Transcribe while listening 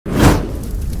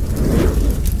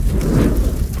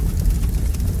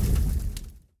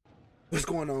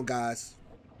going on, guys?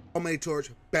 I'm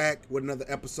Torch, back with another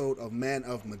episode of Man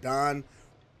of Medan.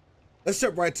 Let's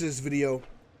jump right to this video.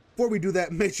 Before we do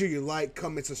that, make sure you like,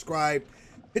 comment, subscribe,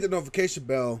 hit the notification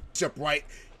bell. Jump right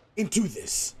into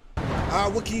this.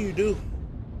 What can you do?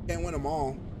 Can't win them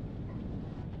all.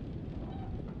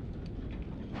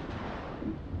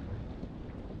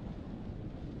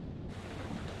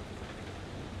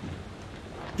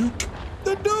 Duke,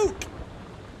 the Duke.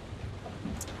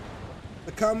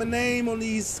 The common name on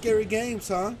these scary games,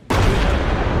 huh?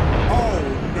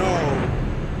 Oh no.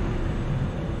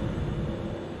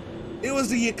 It was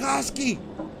the Yakoski.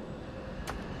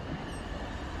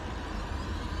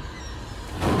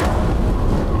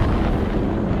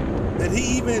 Did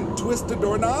he even twist the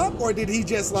doorknob, or did he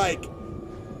just like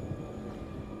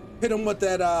hit him with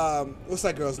that what's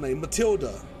that girl's name?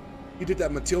 Matilda. He did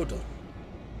that Matilda.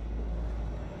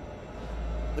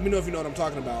 Let me know if you know what I'm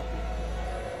talking about.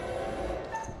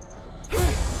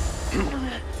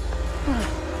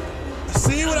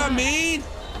 See what I mean?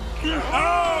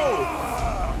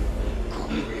 Oh!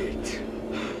 Great.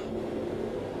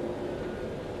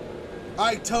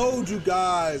 I told you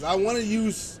guys, I want to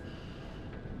use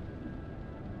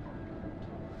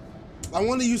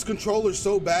controllers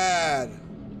so bad.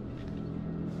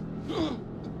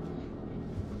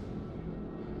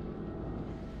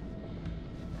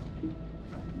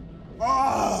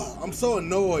 Oh, I'm so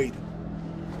annoyed.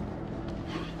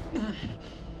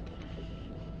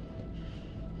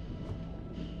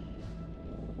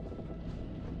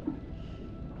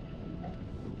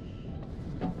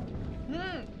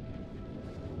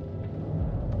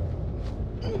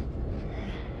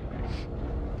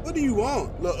 What do you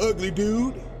want, little ugly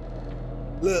dude?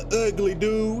 Little ugly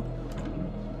dude.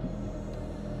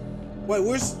 Wait,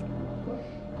 where's...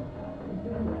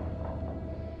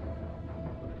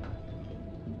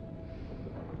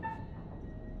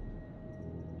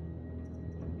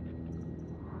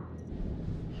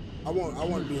 I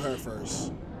want to do her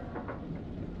first.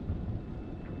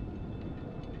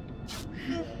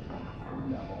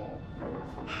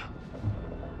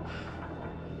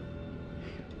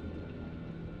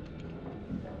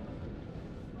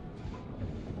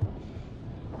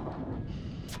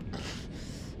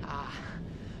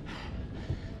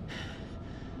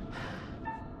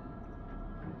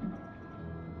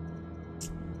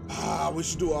 We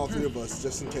should do all three of us,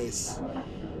 just in case.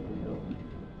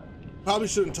 Probably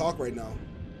shouldn't talk right now.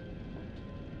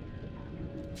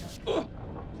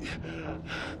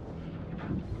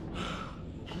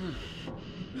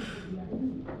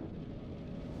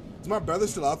 Is my brother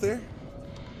still out there?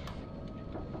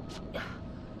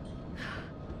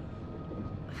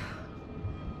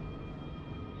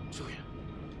 Julia,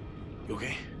 you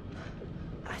okay?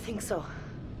 I think so.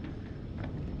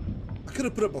 I could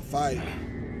have put up a fight.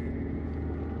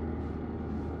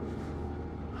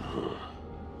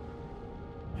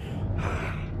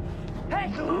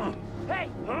 Hey!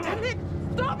 Damn it!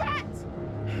 Stop it!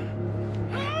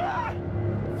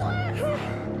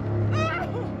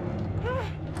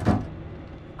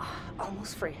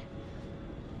 Almost free.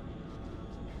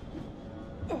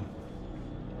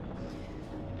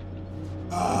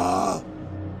 Oh,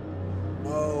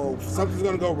 something's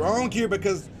gonna go wrong here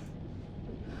because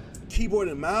keyboard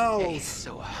and mouse. Hey,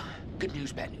 so, good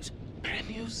news, bad news. Bad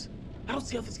news? I don't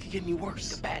see how this could get any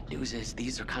worse. The bad news is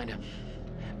these are kind of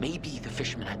maybe the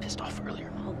fishermen I pissed off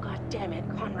earlier. Oh, God damn it,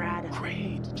 Conrad.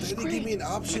 Great. Just They didn't give me an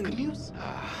option. Good news?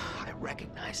 I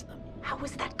recognize them. How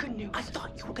was that good news? I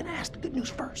thought you were gonna ask the good news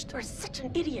first. You're such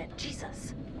an idiot,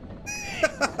 Jesus.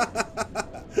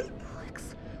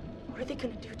 Alex, what are they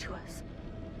gonna do to us?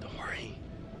 Don't worry.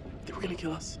 If they were gonna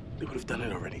kill us, they would have done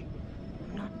it already.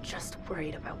 I'm not just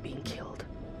worried about being killed.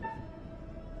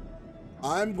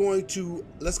 I'm going to...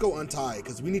 Let's go untie,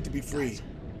 because we need to be free. Guys,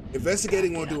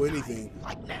 investigating won't do anything.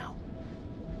 Like now.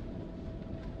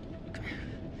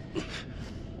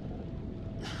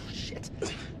 Shit.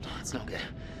 It's no good.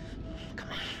 Come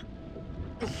on.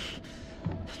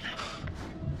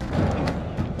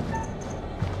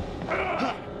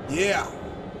 Yeah.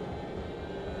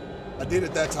 I did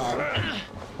it that time.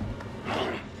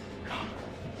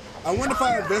 I wonder if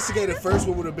I investigated first,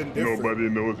 what would have been different. Nobody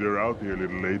knows you're out here,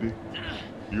 little lady.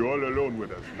 You're all alone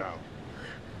with us now.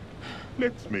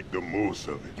 Let's make the most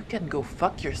of it. You can go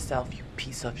fuck yourself, you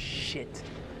piece of shit.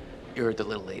 You're the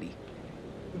little lady.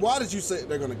 Why did you say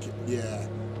they're gonna kill? Yeah.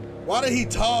 Why did he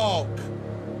talk?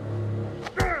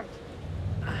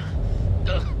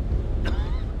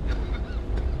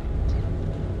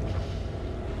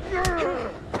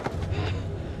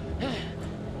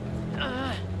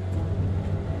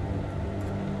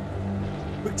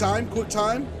 Quick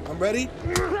time, I'm ready.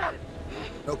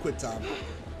 No quick time.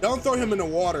 Don't throw him in the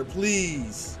water,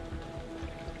 please.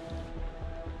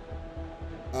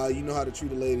 You know how to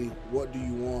treat a lady. What do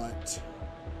you want?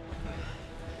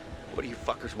 What do you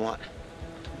fuckers want?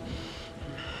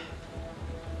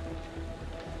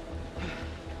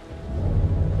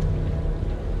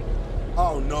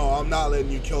 Oh no, I'm not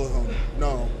letting you kill him.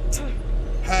 No.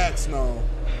 Hacks, no.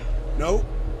 Nope.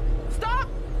 Stop!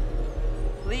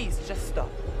 Please, just stop.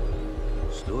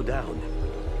 Slow down.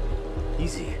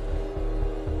 Easy.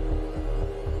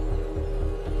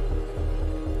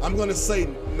 I'm gonna say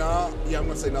nah. Yeah, I'm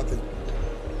gonna say nothing.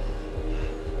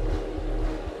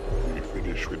 We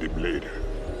finish with the blade.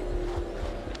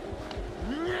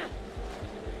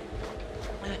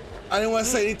 I didn't want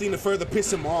to say anything to further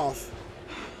piss him off.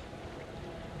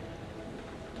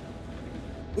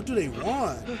 What do they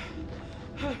want?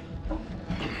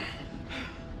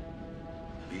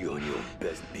 Be on your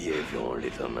best behavior,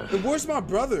 little man. And where's my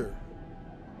brother?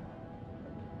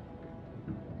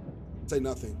 Say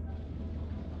nothing.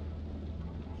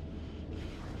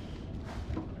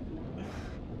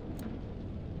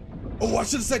 Oh, I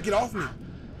should have said get off me.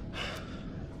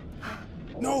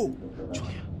 No.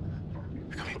 Julia,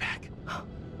 you're coming back.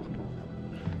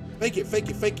 Fake it, fake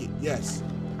it, fake it. Yes.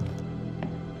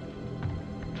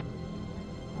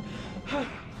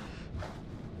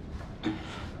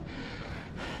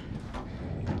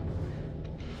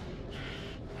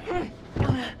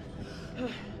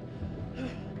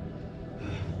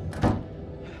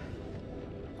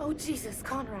 Oh, Jesus,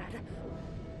 Conrad.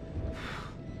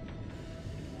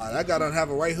 That guy don't have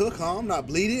a right hook, huh? I'm not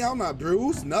bleeding. I'm not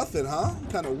bruised. Nothing, huh? I'm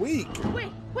kind of weak.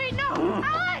 Wait, no!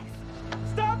 Alex!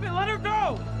 Stop it! Let her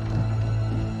go!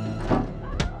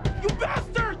 You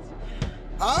bastards!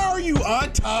 How are you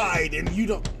untied and you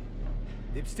don't...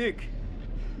 Dipstick.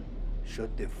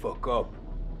 Shut the fuck up.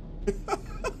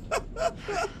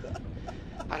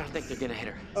 I don't think they're gonna hit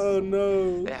her. Oh,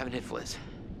 no. They haven't hit Fliss.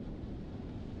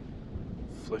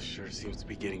 Fliss sure seems to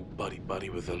be getting buddy-buddy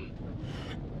with him.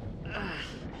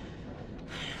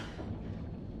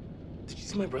 Did you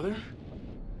see my brother?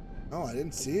 Oh, I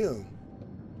didn't see him.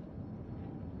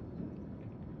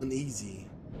 Uneasy.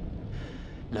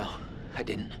 No, I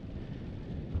didn't.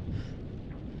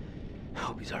 I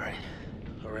hope he's all right.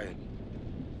 All right.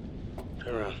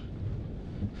 Turn around.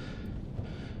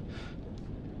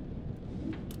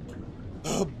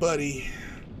 Oh, buddy.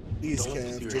 Please, Don't Kev,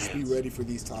 use your just be hands. ready for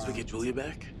these times. Once we get Julia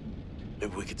back,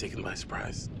 maybe we could take them by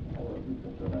surprise.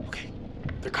 Okay,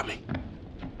 they're coming.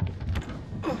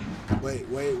 Wait.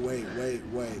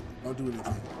 Don't do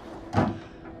anything.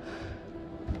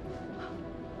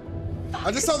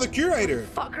 I just saw the curator.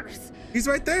 Fuckers! He's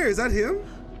right there. Is that him?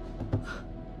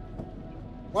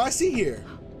 Why is he here?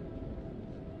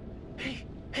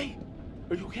 Hey,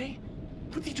 are you okay?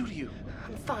 What did he do to you?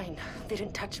 I'm fine. They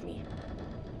didn't touch me.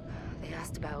 They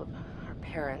asked about our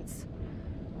parents,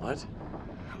 What?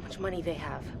 how much money they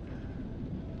have.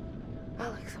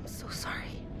 Alex, I'm so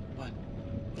sorry. What?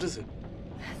 What is it?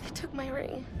 They took my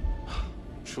ring.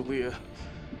 Julia,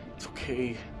 it's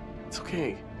okay. It's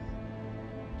okay.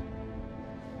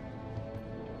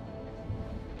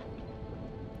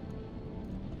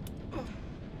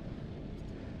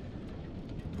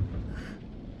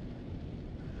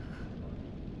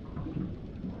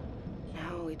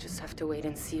 Now we just have to wait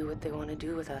and see what they want to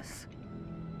do with us.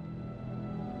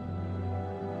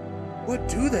 What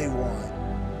do they want?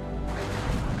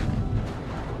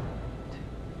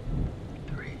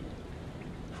 3,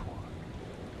 4,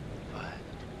 5,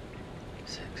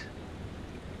 6,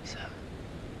 7,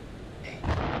 8.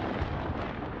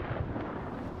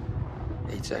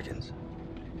 8 seconds.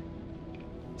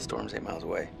 Storm's 8 miles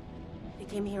away. They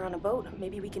came here on a boat.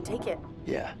 Maybe we can take it.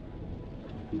 Yeah.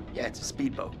 Yeah, it's a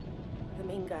speedboat. The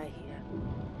main guy here.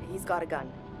 He's got a gun.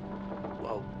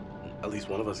 Well, at least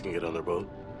one of us can get on their boat.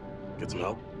 Get some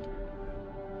help.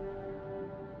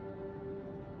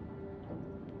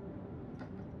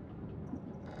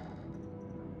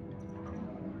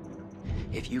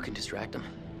 If you can distract them,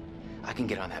 I can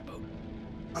get on that boat.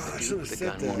 Oh, I The should dude have with the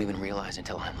said gun won't that. even realize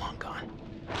until I'm long gone.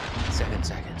 7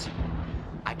 seconds.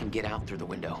 I can get out through the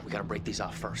window. We gotta break these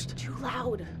off first. Too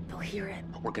loud. They'll hear it.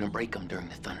 We're gonna break them during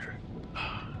the thunder.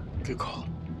 Good call.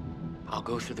 I'll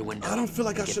go through the window. I don't feel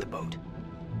like and I get should- the boat.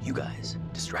 You guys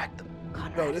distract them.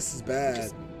 Conrad, Bro, this is bad.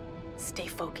 just stay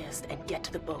focused and get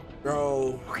to the boat.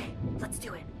 Bro. Okay, let's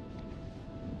do it.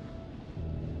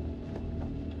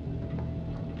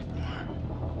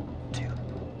 1, 2,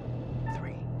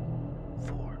 3,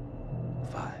 4,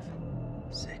 5,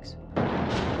 6.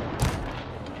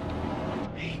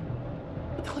 Hey,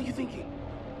 what the hell are you thinking?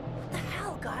 What the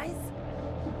hell, guys?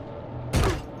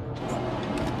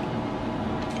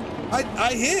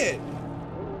 I hit.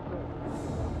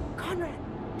 Conrad,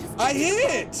 just I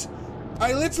hit.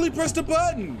 I literally pressed a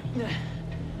button.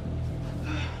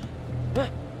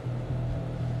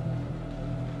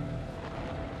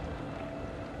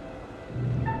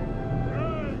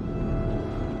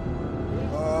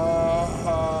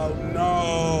 Oh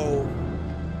no.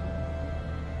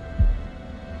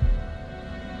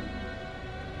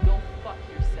 Go fuck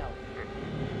yourself.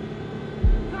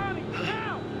 Tommy,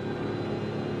 now!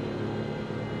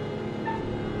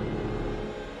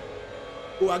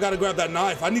 Oh, I gotta grab that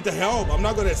knife. I need the help. I'm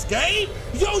not gonna escape.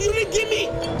 Yo, you didn't get me.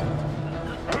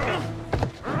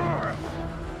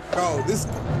 Bro,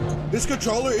 this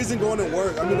controller isn't going to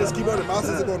work. I mean, this keyboard and mouse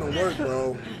isn't going to work,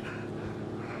 bro.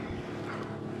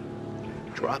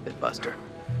 Drop it, Buster.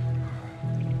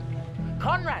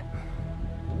 Conrad!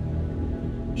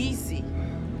 Easy.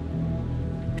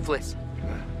 Fliss,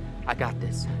 I got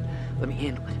this. Let me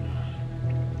handle it.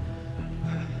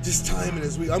 Just timing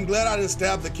is weak. I'm glad I didn't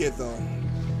stab the kid, though.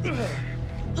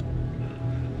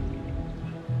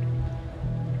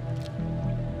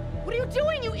 What are you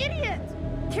doing, you idiot?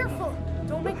 Careful.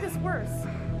 Don't make this worse.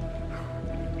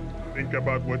 Think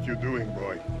about what you're doing,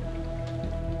 boy.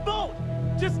 Boat!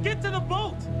 Just get to the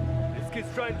boat! This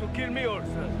kid's trying to kill me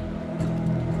also.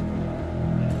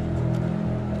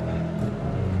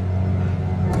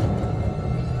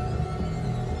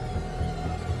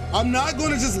 I'm not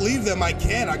going to just leave them. I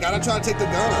can't. I gotta try to take the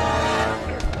gun.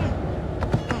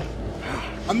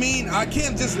 I mean, I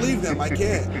can't just leave them. I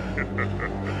can't.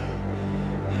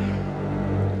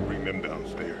 Bring them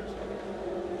downstairs.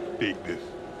 Take this.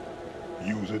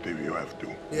 Use it if you have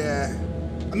to. Yeah.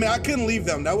 I mean, I couldn't leave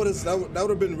them. That would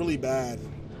have been really bad.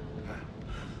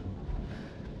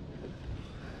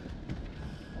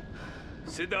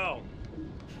 Sit down.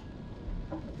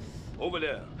 Over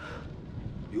there.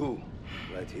 You,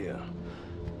 right here.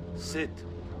 Sit.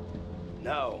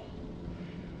 Now.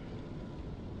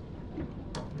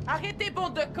 Arrêtez,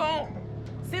 bande de cons!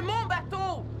 C'est mon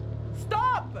bateau!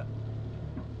 Stop!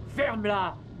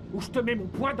 Ferme-la, ou je te mets mon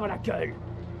poing dans la gueule.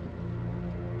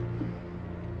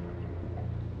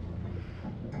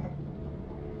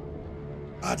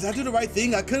 Ah, did I do the right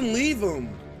thing? I couldn't leave them.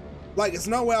 Like, it's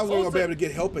no way I was going to be able to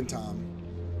get help in time.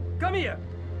 Come here.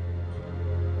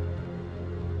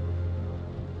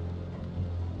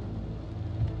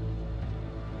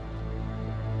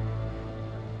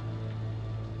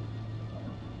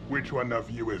 Which one of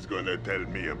you is gonna tell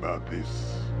me about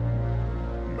this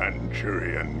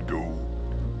Manchurian gold?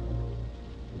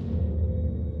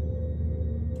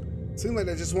 Seems like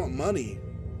they just want money.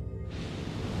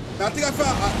 I think I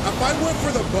found, if I went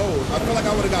for the boat, I feel like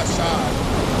I would have got shot.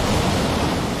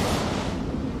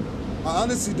 I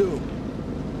honestly do.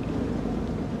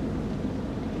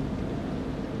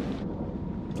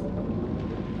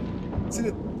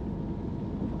 See,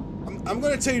 I'm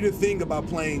gonna tell you the thing about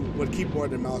playing with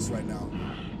keyboard and mouse right now.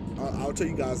 I'll tell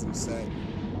you guys in a sec.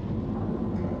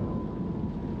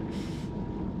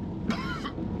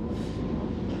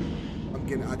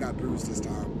 I got bruised this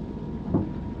time.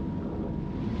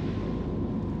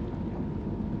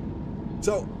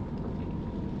 So,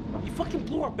 You fucking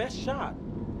blew our best shot.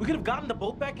 We could have gotten the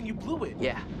boat back and you blew it.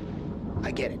 Yeah,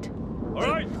 I get it. All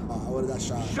right. I would have got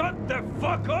shot. Shut the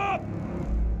fuck up!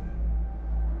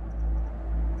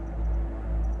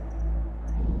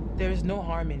 There's no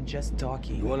harm in just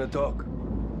talking. You wanna talk?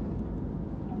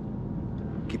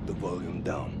 Keep the volume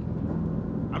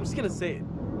down. I'm just gonna say it.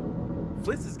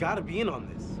 Fliss has gotta be in on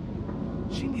this.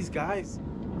 She and these guys,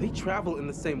 they travel in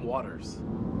the same waters.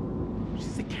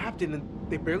 She's the captain and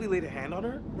they barely laid a hand on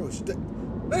her? Bro, they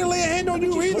didn't lay a hand on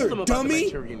you told either, them about dummy. the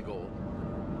Manchurian gold.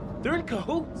 They're in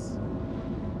cahoots.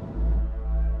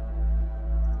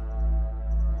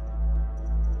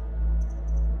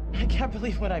 I can't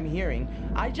believe what I'm hearing.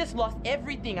 I just lost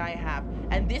everything I have,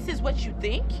 and this is what you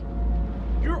think?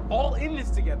 You're all in this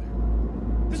together.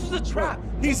 This was a trap.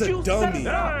 He's And a you set dummy. us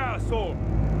up. Asshole!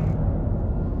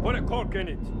 Put a cork in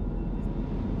it.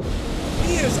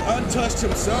 He has untouched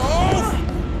himself.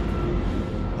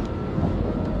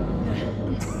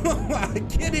 I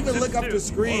can't even look up the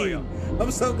screen.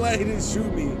 I'm so glad he didn't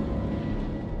shoot me.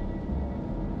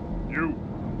 You,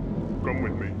 come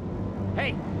with me.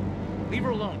 Hey, leave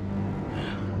her alone.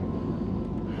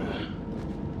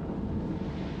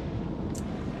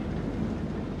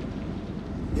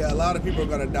 Yeah, a lot of people are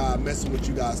gonna die messing with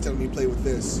you guys, telling me to play with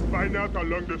this. Find out how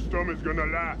long the storm is gonna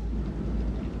last.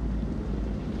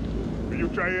 If you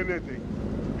try anything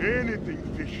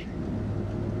fishy,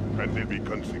 and there'll be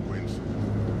consequences.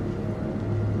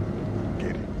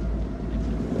 Get it?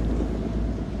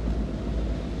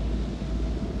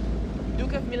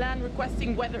 Duke of Milan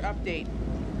requesting weather update.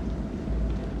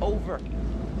 Over.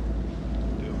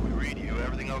 Duke, we read you.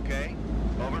 Everything okay?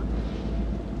 Over.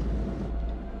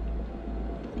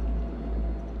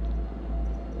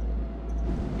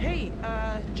 Hey,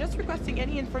 just requesting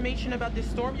any information about this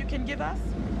storm you can give us?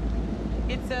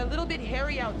 It's a little bit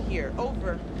hairy out here.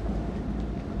 Over.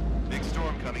 Big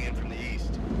storm coming in from the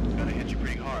east. Gonna hit you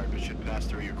pretty hard, but should pass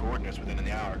through your coordinates within an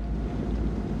hour.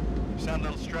 You sound a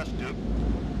little stressed, Duke.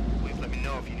 Please let me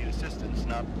know if you need assistance.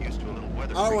 Not used to a little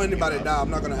weather. I don't want freaking anybody you to out. die. I'm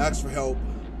not gonna ask for help.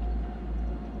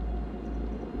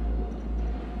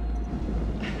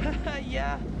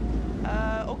 Yeah.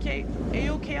 Okay.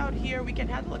 A-okay out here. We can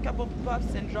handle a couple of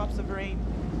puffs and drops of rain.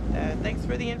 Thanks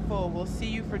for the info. We'll see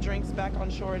you for drinks back on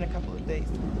shore in a couple of days.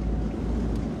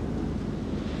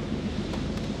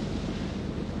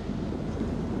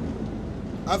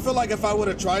 I feel like if I would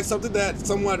have tried something that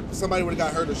somebody would have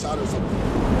got hurt or shot or something.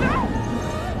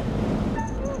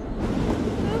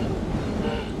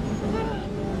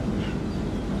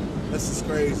 This is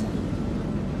crazy.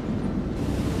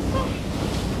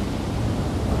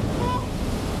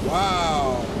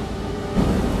 Wow.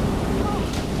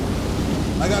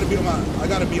 I gotta be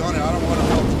on it. I don't want to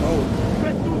be off the boat.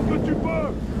 Fais tout ce que tu peux!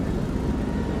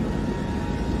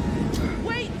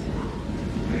 Wait!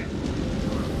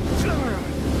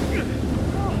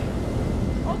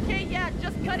 Okay, yeah,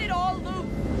 just cut it all loose.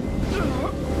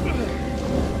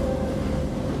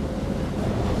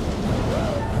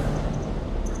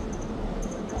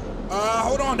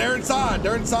 Hold on. They're inside.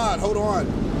 They're inside. Hold on.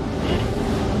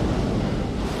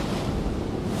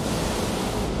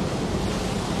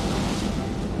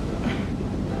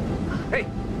 Hey!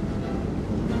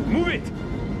 Move it!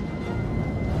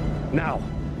 Now!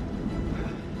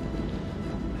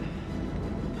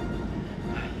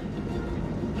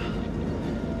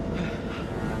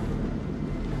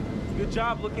 Good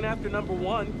job looking after number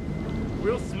one.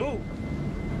 Real smooth.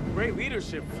 Great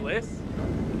leadership, Fliss.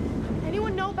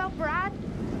 Anyone know about Brad?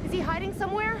 Is he hiding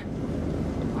somewhere?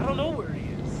 I don't know where he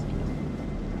is.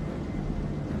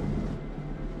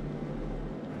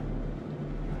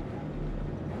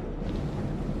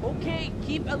 Okay,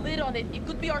 keep a lid on it. It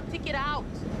could be our ticket out.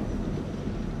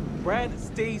 Brad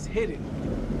stays hidden.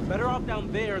 Better off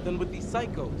down there than with these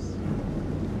psychos.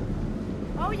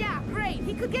 Oh yeah, great.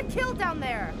 He could get killed down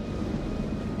there.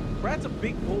 Brad's a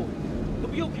big boy. He'll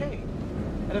be okay.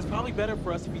 And it's probably better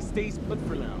for us if he stays put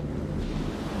for now.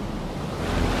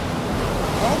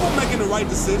 I hope I'm making the right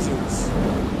decisions.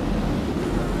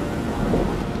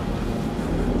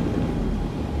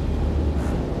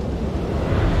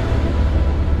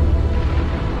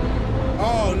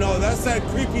 Oh no, that's that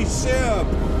creepy ship.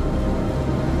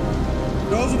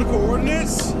 Those are the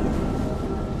coordinates?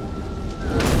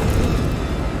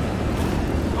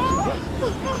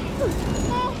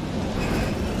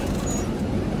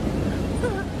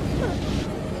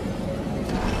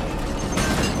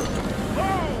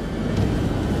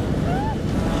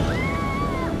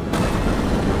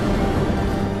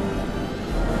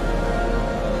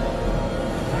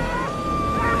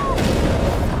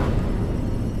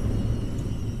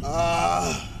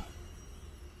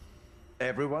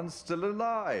 Everyone's still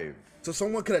alive. So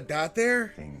someone could have died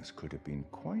there? Things could have been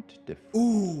quite different.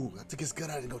 Ooh, I think it's good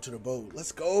I didn't go to the boat.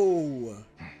 Let's go.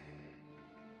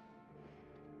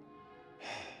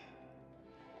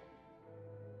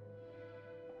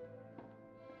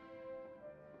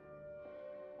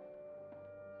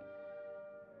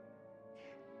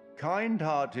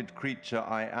 Kind-hearted creature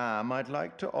I am, I'd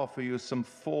like to offer you some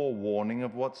forewarning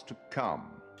of what's to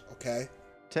come. Okay.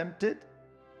 Tempted?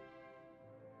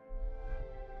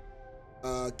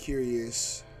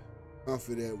 Curious.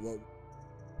 Confident. What?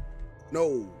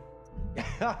 No.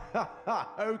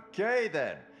 Okay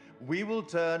then. We will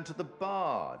turn to the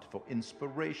Bard for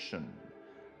inspiration.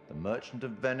 The Merchant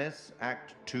of Venice,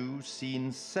 Act 2,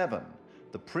 Scene 7.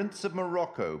 The Prince of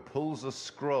Morocco pulls a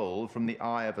scroll from the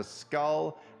eye of a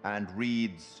skull and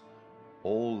reads,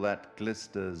 "All that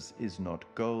glisters is not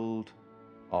gold.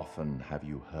 Often have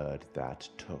you heard that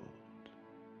told."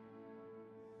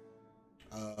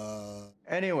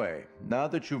 Anyway, now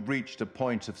that you've reached a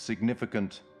point of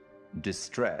significant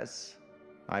distress,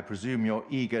 I presume you're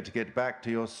eager to get back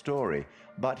to your story.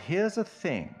 But here's a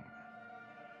thing.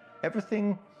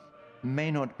 Everything may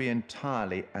not be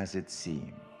entirely as it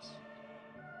seems.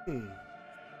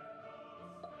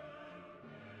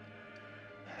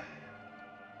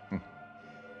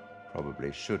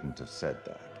 Probably shouldn't have said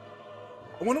that.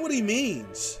 I wonder what he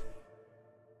means.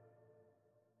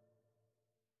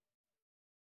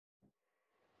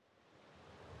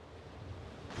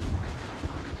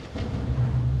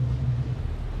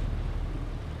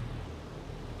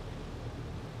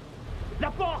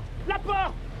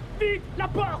 Vite, la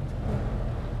porte!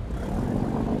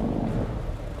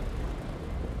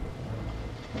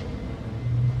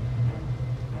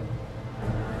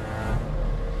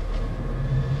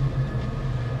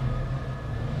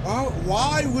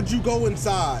 Why would you go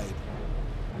inside?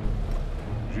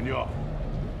 Junior,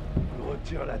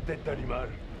 retire la tête d'animal.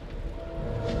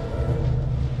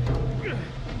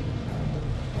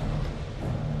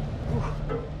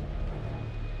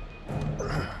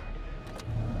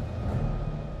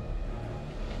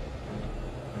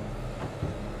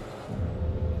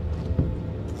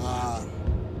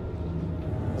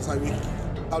 It's like we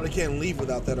probably can't leave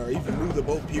without that or even move the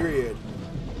boat, period.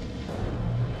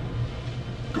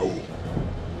 Go.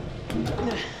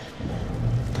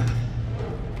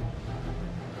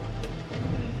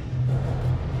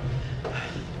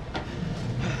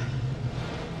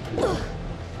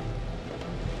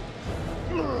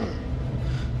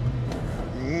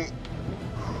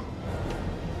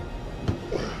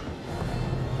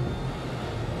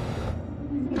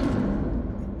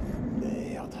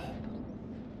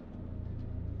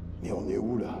 Mais on est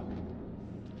où là?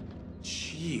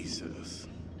 Jesus.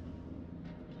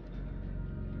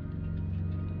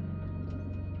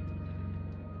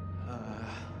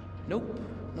 Nope.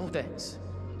 No thanks.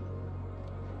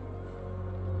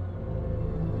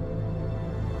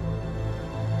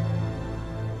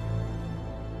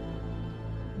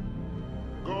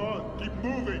 Go on, keep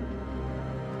moving.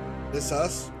 This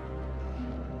us?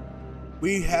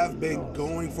 We have been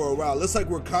going for a while. Looks like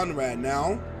we're Conrad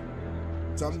now.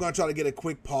 So I'm gonna try to get a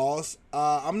quick pause.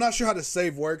 I'm not sure how the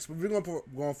save works, but we've been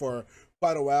going for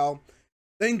quite a while.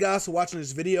 Thank you guys for watching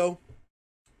this video.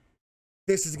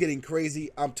 This is getting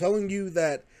crazy. I'm telling you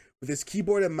that with this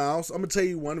keyboard and mouse, I'm gonna tell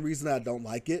you one reason I don't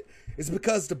like it. It's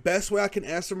because the best way I can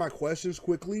answer my questions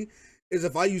quickly is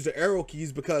if I use the arrow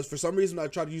keys, because for some reason I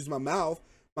try to use my mouse,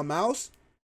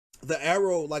 the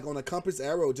arrow, like on a compass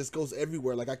arrow, just goes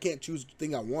everywhere. Like I can't choose the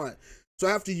thing I want. So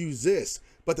I have to use this.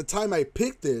 But the time I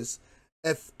pick this,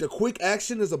 if the quick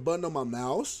action is a button on my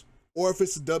mouse, or if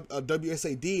it's a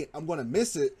WSAD, I'm gonna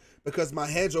miss it because my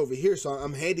hand's over here, so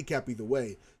I'm handicapped either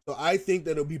way. So I think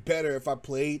that it'll be better if I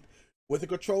played with a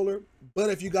controller. But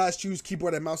if you guys choose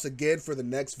keyboard and mouse again for the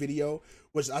next video,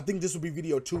 which I think this will be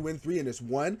video 2 and 3 and it's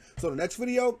 1. So the next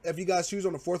video, if you guys choose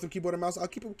on the 4th one keyboard and mouse, I'll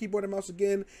keep it with keyboard and mouse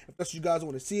again. If that's what you guys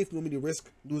want to see, if you want me to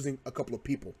risk losing a couple of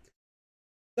people.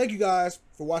 Thank you guys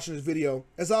for watching this video.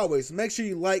 As always, make sure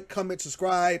you like, comment,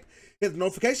 subscribe, hit the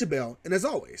notification bell. And as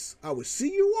always, I will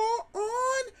see you all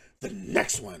on the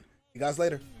next one. See you guys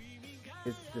later.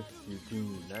 It's just you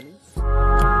two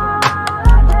nannies.